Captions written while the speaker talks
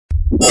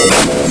Nerd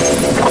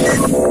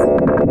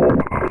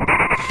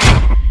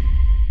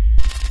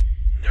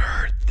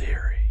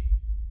Theory.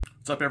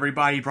 What's up,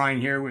 everybody?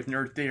 Brian here with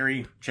Nerd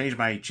Theory. Changed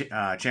my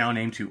channel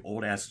name to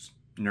Old Ass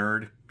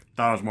Nerd.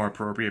 Thought it was more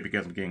appropriate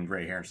because I'm getting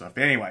gray hair and stuff.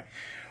 But anyway,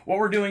 what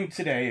we're doing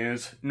today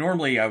is,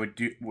 normally I would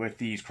do, with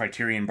these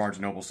Criterion Barnes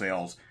 & Noble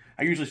sales,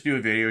 I usually just do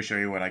a video, show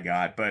you what I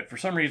got. But for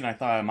some reason, I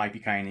thought it might be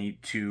kind of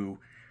neat to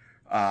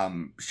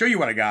show you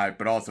what I got,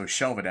 but also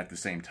shelve it at the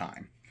same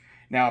time.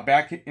 Now,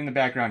 back in the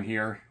background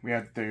here, we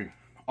have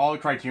all the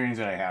Criterions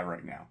that I have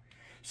right now.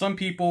 Some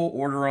people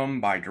order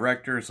them by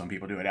director, some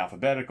people do it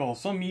alphabetical,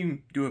 some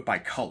even do it by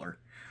color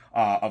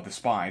of the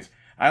spines.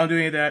 I don't do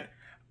any of that.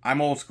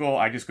 I'm old school.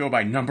 I just go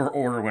by number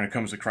order when it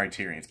comes to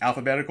Criterions.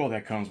 Alphabetical,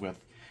 that comes with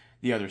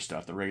the other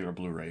stuff, the regular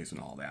Blu-rays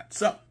and all that.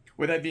 So,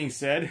 with that being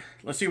said,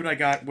 let's see what I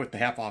got with the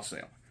half-off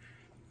sale.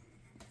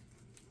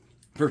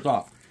 First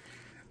off,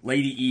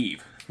 Lady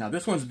Eve. Now,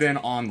 this one's been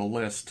on the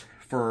list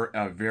for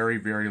a very,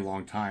 very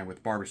long time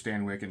with Barbara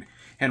Stanwyck and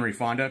Henry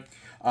Fonda.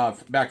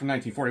 Back from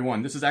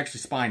 1941. This is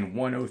actually spine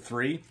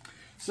 103.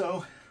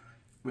 So,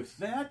 with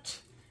that,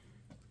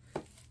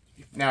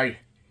 now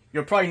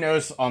you'll probably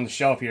notice on the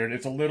shelf here,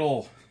 it's a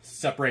little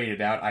separated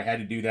out. I had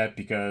to do that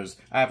because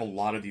I have a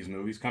lot of these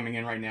movies coming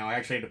in right now. I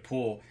actually had to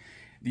pull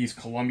these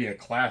Columbia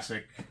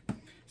Classic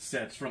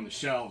sets from the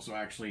shelves, so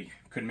I actually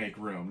couldn't make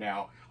room.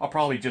 Now, I'll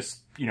probably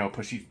just,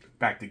 push these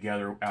back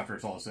together after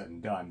it's all said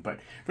and done. But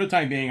for the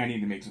time being, I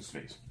need to make some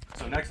space.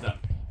 So next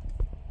up,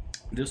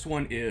 this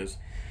one is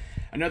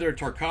another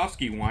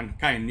Tarkovsky one,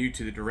 kind of new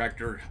to the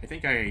director. I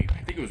think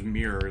it was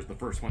Mirrors, the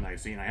first one I've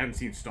seen. I haven't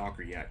seen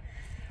Stalker yet.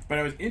 But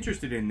I was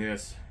interested in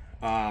this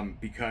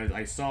because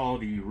I saw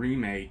the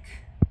remake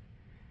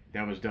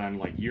that was done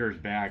like years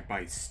back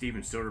by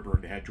Steven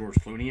Soderbergh that had George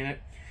Clooney in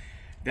it.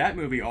 That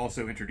movie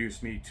also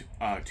introduced me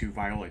to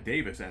Viola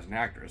Davis as an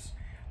actress.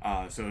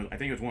 So I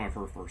think it was one of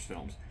her first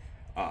films.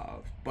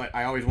 But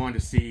I always wanted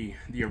to see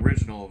the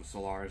original of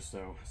Solaris.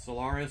 So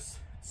Solaris,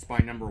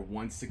 spine number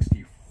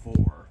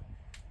 164.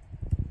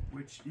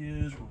 Which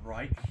is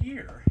right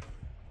here,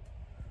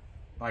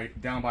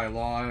 down by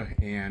Law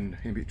and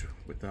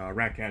with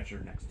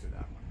Ratcatcher next to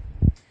that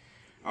one.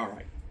 All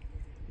right,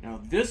 now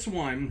this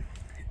one,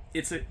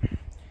 it's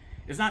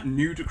not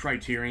new to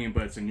Criterion,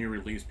 but it's a new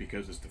release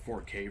because it's the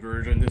 4K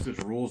version. This is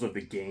Rules of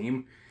the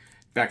Game,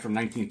 back from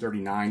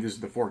 1939. This is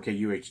the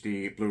 4K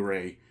UHD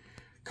Blu-ray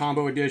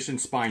combo edition,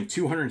 spine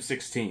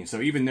 216.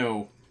 So even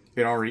though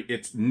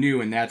it's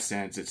new in that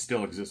sense, it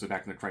still existed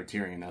back in the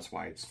Criterion. That's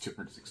why it's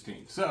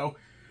 216. So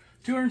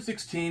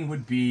 216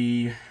 would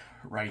be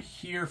right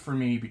here for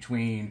me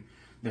between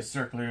the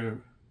Cercle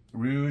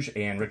Rouge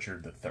and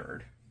Richard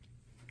III.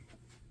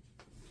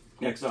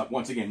 Next up,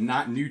 once again,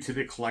 not new to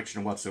the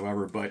collection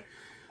whatsoever, but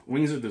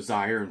Wings of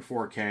Desire in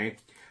 4K.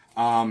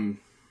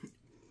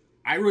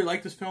 I really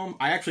like this film.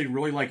 I actually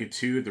really like it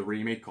too, the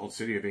remake called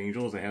City of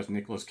Angels that has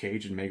Nicolas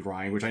Cage and Meg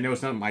Ryan, which I know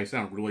might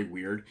sound really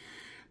weird,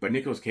 but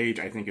Nicolas Cage,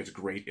 I think, is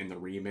great in the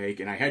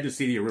remake, and I had to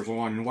see the original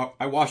one, and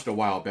I watched it a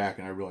while back,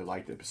 and I really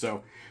liked it.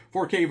 So,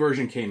 4K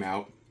version came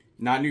out.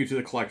 Not new to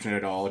the collection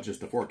at all,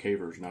 just the 4K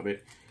version of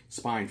it.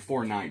 Spine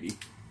 490.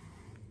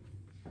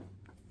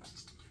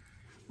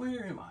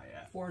 Where am I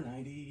at?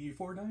 490,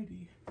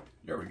 490.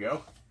 There we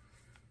go.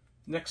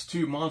 Next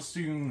to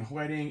Monsoon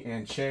Wedding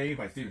and Che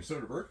by Steven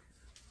Soderbergh.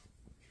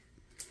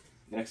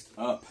 Next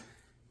up,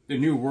 The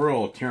New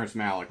World, Terrence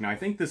Malick. Now, I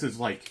think this is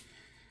like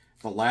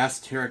the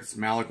last Terrence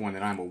Malick one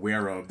that I'm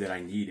aware of that I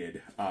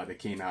needed that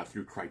came out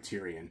through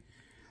Criterion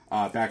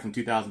back from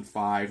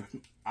 2005.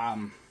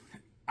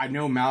 I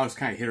know Malick's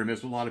kind of hit or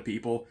miss with a lot of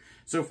people.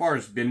 So far,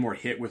 it's been more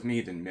hit with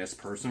me than miss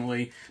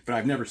personally, but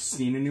I've never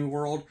seen A New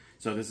World,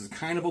 so this is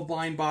kind of a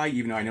blind buy,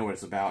 even though I know what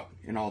it's about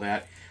and all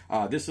that.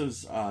 This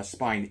is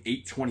spine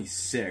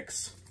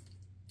 826,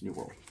 New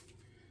World.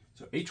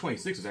 So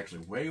 826 is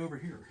actually way over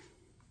here.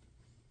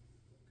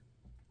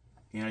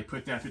 And I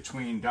put that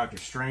between Dr.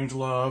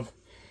 Strangelove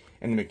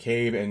and the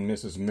McCabe and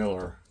Mrs.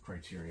 Miller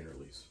Criterion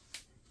release.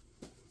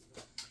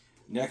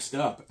 Next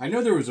up, I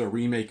know there was a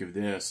remake of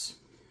this,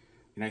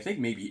 and I think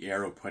maybe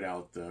Arrow put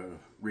out the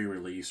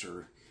re-release,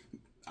 or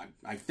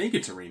I think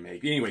it's a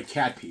remake. Anyway,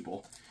 Cat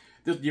People.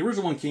 The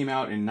original one came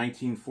out in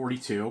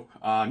 1942.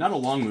 Not a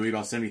long movie,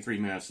 about 73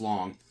 minutes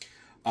long.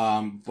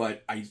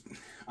 But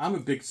I'm a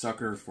big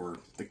sucker for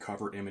the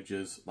cover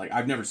images. Like,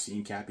 I've never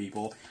seen Cat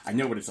People. I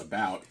know what it's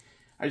about.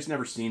 I just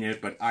never seen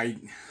it, but a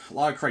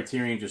lot of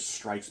Criterion just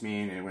strikes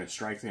me, and when it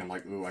strikes me, I'm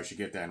like, ooh, I should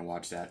get that and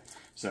watch that.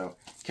 So,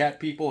 Cat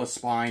People is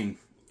spine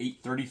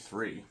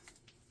 833.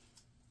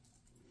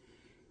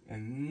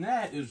 And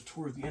that is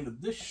towards the end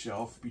of this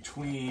shelf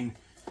between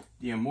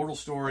the Immortal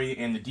Story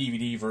and the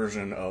DVD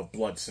version of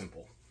Blood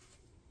Simple.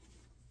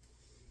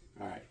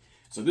 Alright,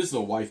 so this is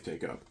a wife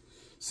pickup.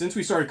 Since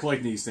we started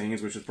collecting these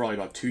things, which was probably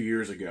about 2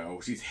 years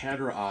ago, she's had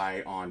her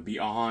eye on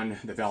Beyond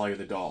the Valley of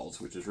the Dolls,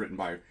 which is written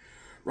by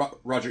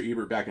Roger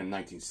Ebert back in the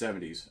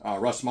 1970s.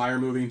 Russ Meyer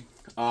movie.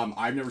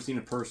 I've never seen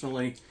it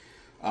personally.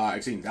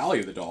 I've seen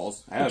Valley of the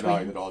Dolls. I have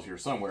Valley of the Dolls here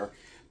somewhere.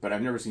 but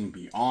I've never seen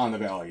Beyond the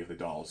Valley of the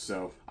Dolls.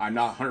 So I'm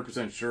not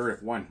 100% sure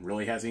if one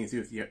really has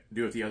anything to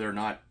do with the other or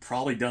not.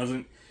 Probably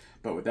doesn't.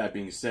 But with that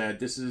being said,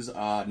 this is this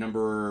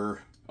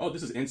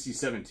is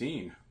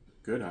NC-17.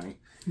 Good, honey.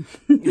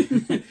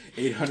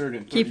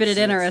 836. Keeping it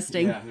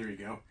interesting. Yeah, there you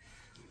go.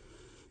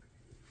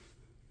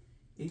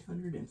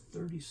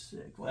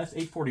 836. Well, that's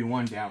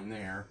 841 down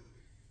there.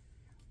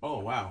 Oh,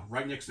 wow.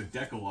 Right next to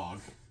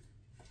Decalogue.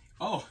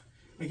 Oh,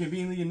 and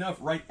conveniently enough,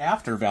 right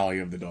after Valley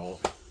of the Dolls.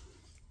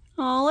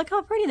 Oh, look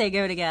how pretty they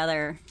go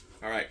together.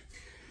 All right.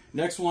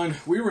 Next one.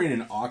 We were in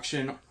an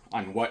auction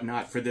on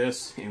Whatnot for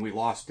this, and we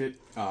lost it.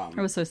 I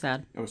was so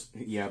sad.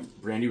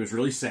 Brandy was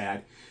really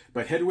sad.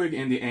 But Hedwig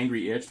and the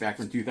Angry Itch, back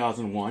from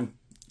 2001.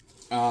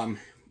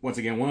 Once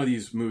again, one of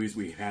these movies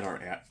we had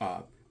our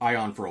eye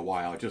on for a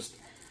while. Just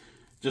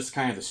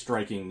kind of the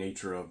striking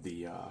nature of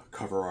the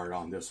cover art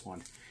on this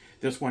one.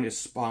 This one is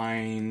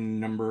spine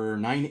number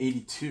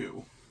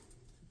 982.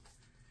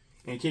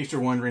 And in case you're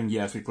wondering,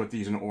 yes, we put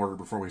these in order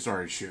before we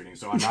started shooting,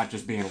 so I'm not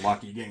just being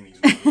lucky getting these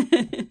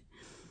movies.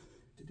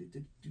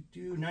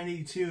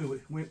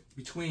 982 went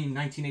between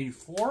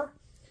 1984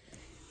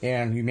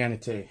 and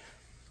Humanité.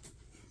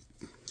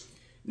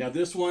 Now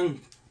this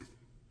one,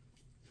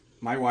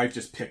 my wife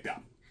just picked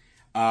up.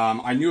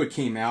 I knew it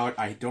came out.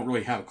 I don't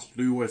really have a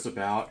clue what it's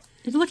about.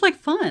 It looked like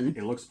fun.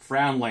 It looks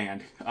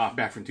Frownland,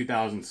 back from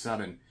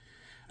 2007.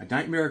 A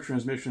nightmare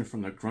transmission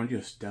from the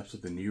grungiest depths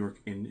of the New York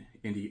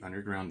indie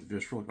underground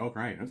visceral. Oh,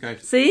 right, okay.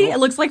 See? Cool. It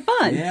looks like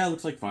fun. Yeah, it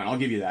looks like fun. I'll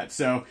give you that.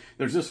 So,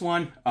 there's this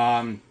one.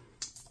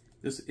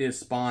 This is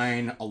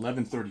spine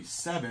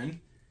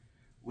 1137,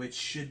 which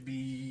should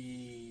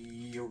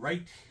be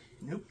right.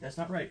 Nope, that's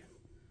not right.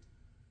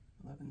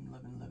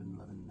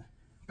 11.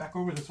 Back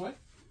over this way.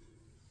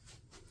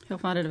 He'll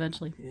find it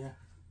eventually. Yeah.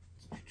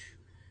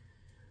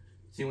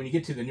 See, when you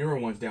get to the newer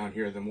ones down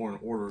here, the more in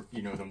order,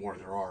 the more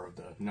there are of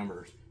the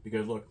numbers.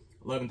 Because look,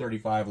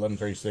 1135,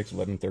 1136,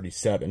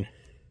 1137.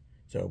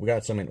 So we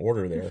got some in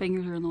order there. Your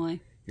fingers are in the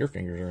way. Your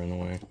fingers are in the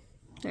way.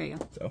 There you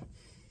go. So,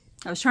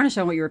 I was trying to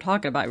show what you were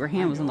talking about. Your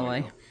hand was in the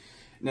way.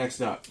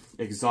 Next up,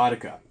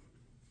 Exotica.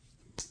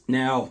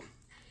 Now,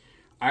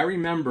 I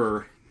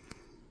remember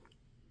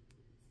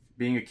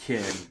being a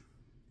kid,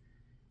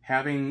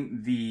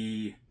 having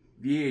the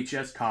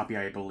VHS copy,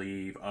 I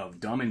believe,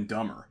 of Dumb and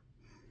Dumber.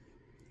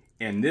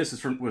 And this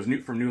is was new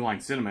from New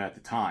Line Cinema at the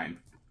time,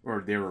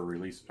 or they were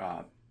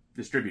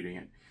distributing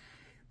it.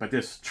 But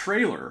this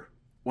trailer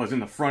was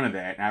in the front of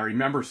that, and I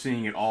remember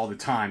seeing it all the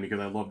time because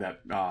I loved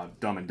that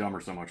Dumb and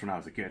Dumber so much when I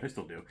was a kid. I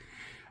still do.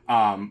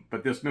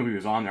 But this movie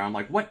was on there. I'm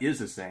like, what is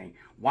this thing?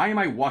 Why am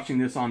I watching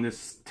this on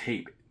this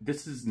tape?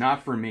 This is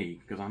not for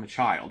me because I'm a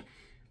child.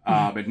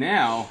 But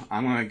now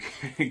I'm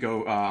gonna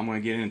go. I'm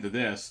gonna get into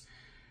this.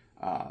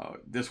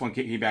 This one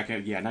came back in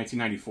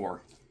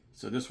 1994.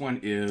 So this one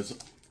is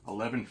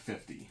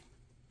 1150.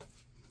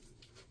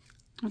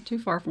 Not too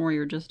far from where you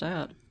were just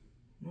at.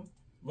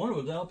 One of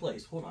them's out of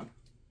place. Hold on.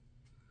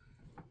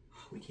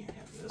 We can't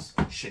have this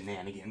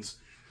shenanigans.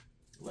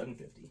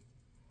 1150.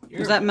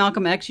 Was that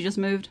Malcolm X you just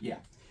moved? Yeah.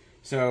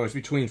 So it's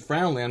between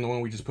Frownland, the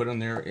one we just put on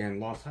there, and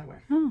Lost Highway.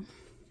 Oh,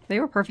 they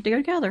were perfect to go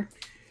together.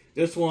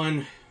 This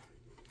one,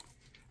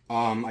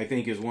 I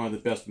think, is one of the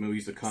best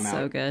movies to come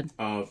out good.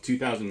 Of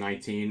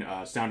 2019.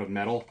 Sound of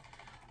Metal.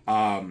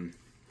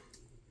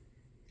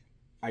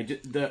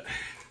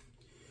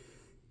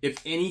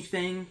 If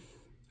anything,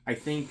 I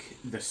think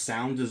the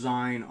sound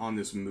design on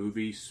this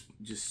movie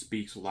just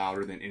speaks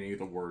louder than any of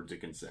the words it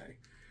can say.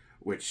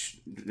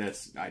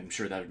 I'm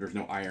sure that there's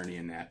no irony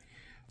in that.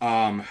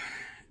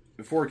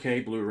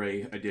 4K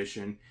Blu-ray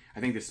edition.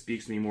 I think this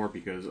speaks to me more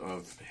because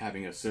of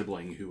having a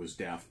sibling who was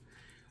deaf.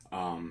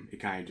 It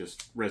kind of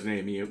just resonated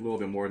with me a little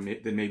bit more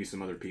than maybe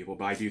some other people,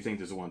 but I do think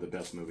this is one of the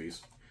best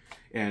movies.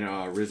 And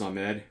Riz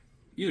Ahmed,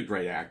 he's a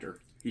great actor.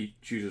 He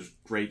chooses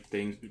great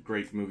things,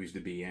 great movies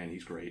to be in.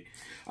 He's great.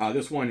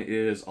 This one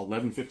is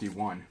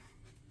 1151.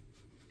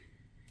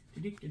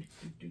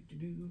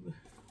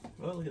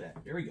 Well, look at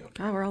that. There we go.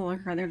 God, we're all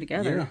right there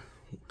together. Yeah.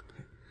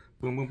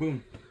 Boom, boom,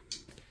 boom.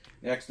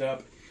 Next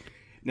up.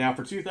 Now,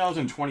 for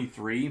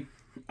 2023,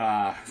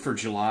 for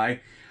July,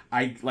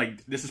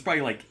 this is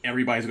probably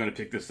everybody's going to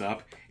pick this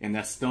up, and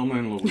that's Thelma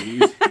and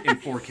Louise in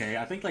 4K.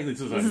 I think this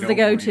is the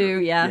go-to,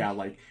 yeah.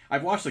 Yeah,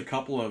 I've watched a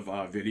couple of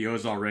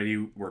videos already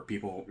where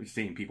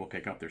seeing people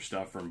pick up their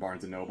stuff from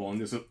Barnes & Noble,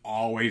 and this has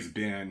always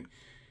been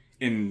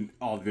in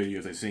all the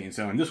videos I've seen.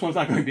 So, and this one's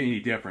not going to be any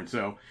different.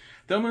 So,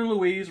 Thelma and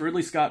Louise,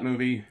 Ridley Scott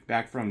movie,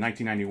 back from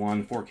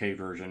 1991, 4K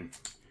version.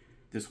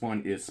 This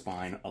one is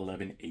spine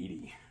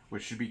 1180.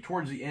 Which should be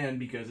towards the end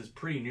because it's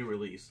pretty new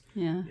release.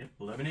 Yeah. Yep,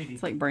 1180.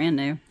 It's brand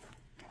new.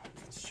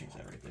 Let's change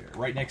that right there.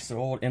 Right next to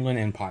Old Inland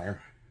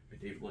Empire by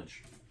David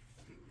Lynch.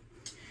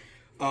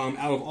 Out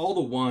of all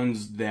the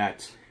ones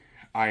that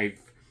I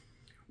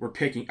was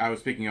picking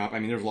up, I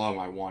mean, there's a lot of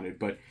them I wanted,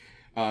 but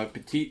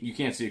Petite, you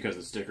can't see it because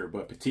of the sticker,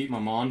 but Petite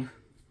Maman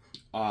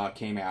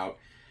came out.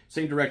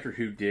 Same director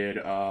who did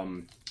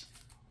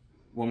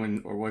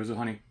Woman, or what is it,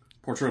 honey?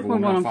 Portrait of a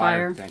Woman on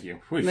Fire. Thank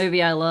you.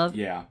 Movie I love.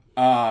 Yeah.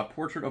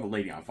 Portrait of a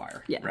Lady on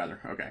Fire. Yeah. Rather.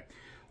 Okay.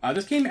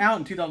 This came out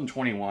in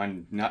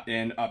 2021,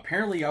 and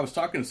apparently I was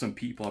talking to some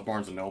people at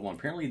Barnes & Noble, and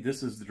apparently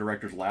this is the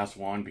director's last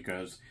one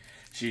because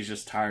she's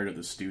just tired of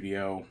the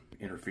studio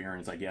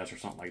interference, I guess, or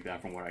something like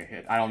that from what I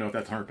hit. I don't know if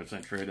that's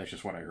 100% true. That's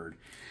just what I heard.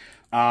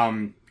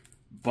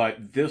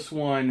 But this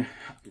one,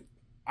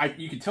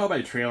 you can tell by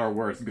the trailer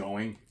where it's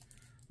going,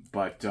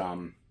 but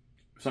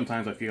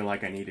sometimes I feel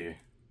like I need a,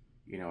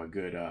 a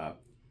good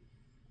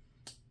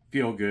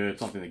feel good,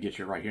 something that gets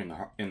you right here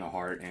in the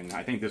heart, and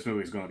I think this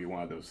movie is going to be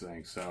one of those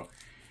things. So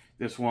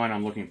this one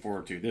I'm looking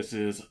forward to. This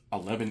is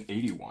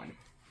 1181.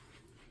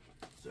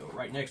 So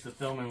right next to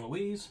Thelma and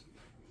Louise.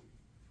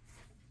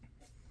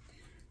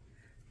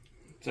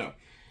 So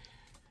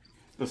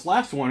this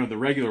last one of the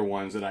regular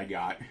ones that I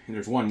got, and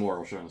there's one more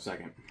I'll show in a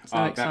second.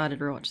 So excited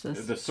to watch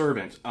this. The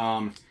Servant.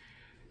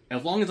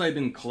 As long as I've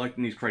been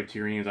collecting these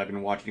Criterions, I've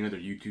been watching other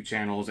YouTube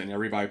channels, and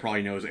everybody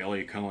probably knows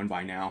Elliot Cohen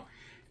by now.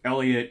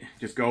 Elliot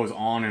just goes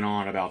on and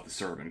on about The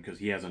Servant because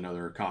he has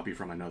another copy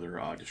from another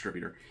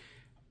distributor.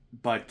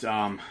 But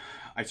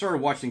I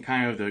started watching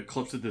kind of the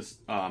clips of this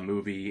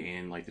movie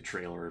and like the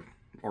trailer,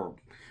 or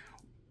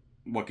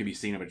what could be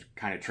seen of a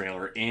kind of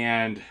trailer,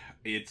 and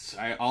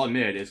I'll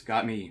admit it's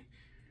got me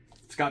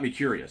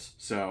curious.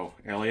 So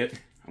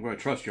Elliot, I'm going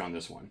to trust you on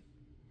this one.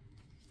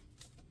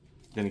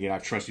 Then again,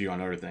 I've trusted you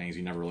on other things.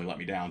 You never really let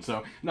me down, so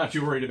I'm not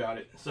too worried about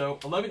it. So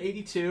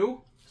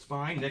 1182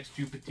 spine next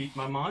to Petite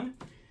Maman.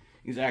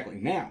 Exactly.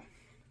 Now,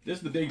 this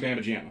is the big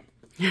Bama Jamma.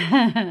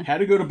 Had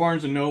to go to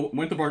Barnes & Noble.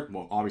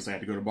 Well, obviously I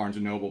had to go to Barnes &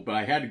 Noble, but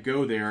I had to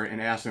go there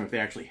and ask them if they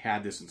actually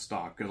had this in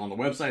stock. Because on the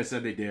website it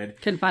said they did.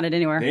 Couldn't find it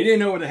anywhere. They didn't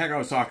know what the heck I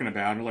was talking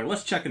about. And they're like,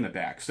 let's check in the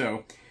back.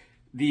 So,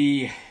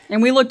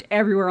 And we looked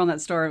everywhere on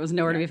that store. It was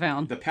nowhere to be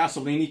found. The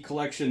Pasolini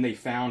collection they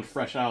found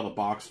fresh out of the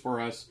box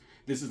for us.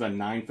 This is a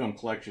 9-film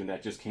collection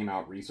that just came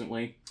out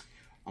recently.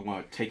 I'm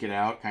going to take it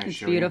out, kind of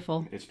show you. It's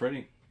beautiful. It's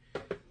pretty.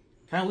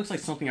 Kind of looks like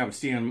something I would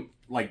see in,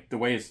 like, the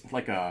way it's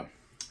like a,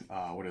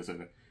 what is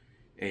it?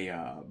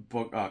 A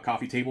book,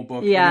 coffee table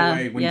book. Yeah, in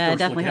a way. When yeah, you it first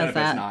definitely look has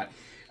at it, that.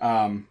 it's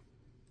not.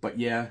 But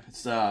yeah,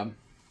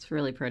 It's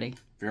really pretty.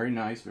 Very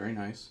nice, very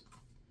nice.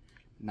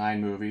 9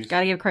 movies.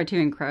 Gotta give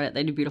Criterion credit.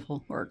 They do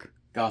beautiful work.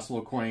 Gospel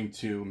According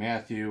to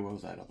Matthew. What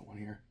was that other one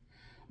here?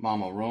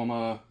 Mama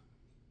Roma.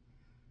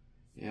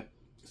 Yep.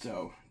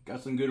 So,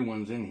 got some good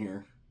ones in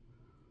here.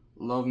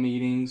 Love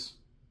Meetings.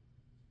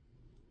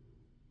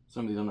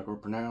 Some of these I'm not going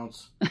to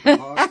pronounce. The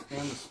Hawks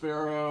and the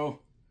Sparrow.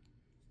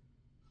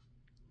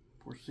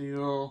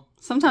 Porcel.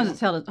 Sometimes it's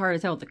hard to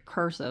tell with the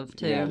cursive,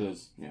 too. Yeah, it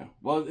is. Yeah.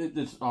 Well,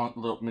 it's on a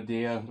little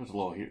Medea. There's a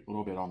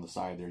little bit on the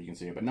side there. You can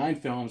see it. But 9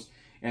 films.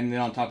 And then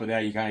on top of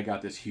that, you kind of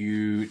got this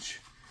huge,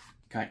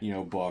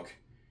 book.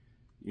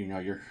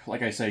 You're,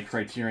 like I say,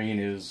 Criterion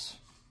is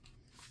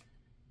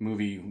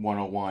movie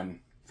 101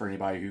 for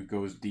anybody who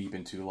goes deep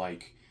into,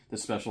 like, the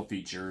special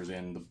features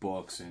and the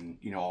books and,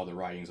 all the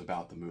writings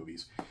about the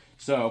movies.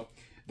 So,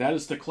 that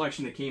is the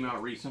collection that came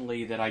out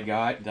recently that I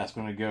got. That's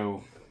going to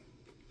go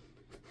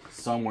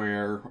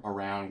somewhere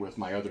around with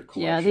my other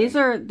collection. Yeah, these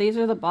are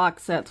the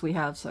box sets we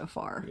have so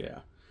far. Yeah.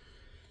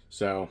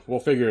 So, we'll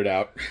figure it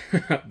out.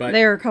 But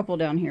there are a couple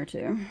down here,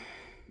 too.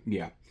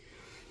 Yeah.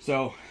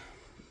 So,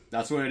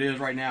 that's what it is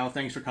right now.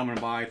 Thanks for coming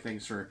by.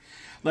 Thanks for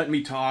letting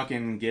me talk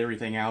and get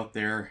everything out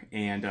there.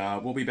 And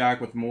we'll be back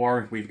with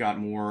more. We've got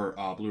more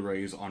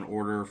Blu-rays on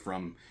order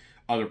from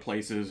other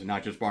places,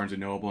 not just Barnes &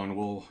 Noble, and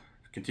we'll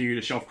continue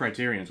to shelf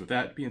Criterions. With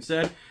that being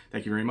said,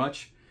 thank you very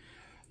much.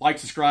 Like,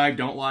 subscribe,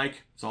 don't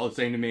like. It's all the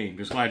same to me. I'm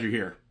just glad you're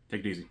here.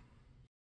 Take it easy.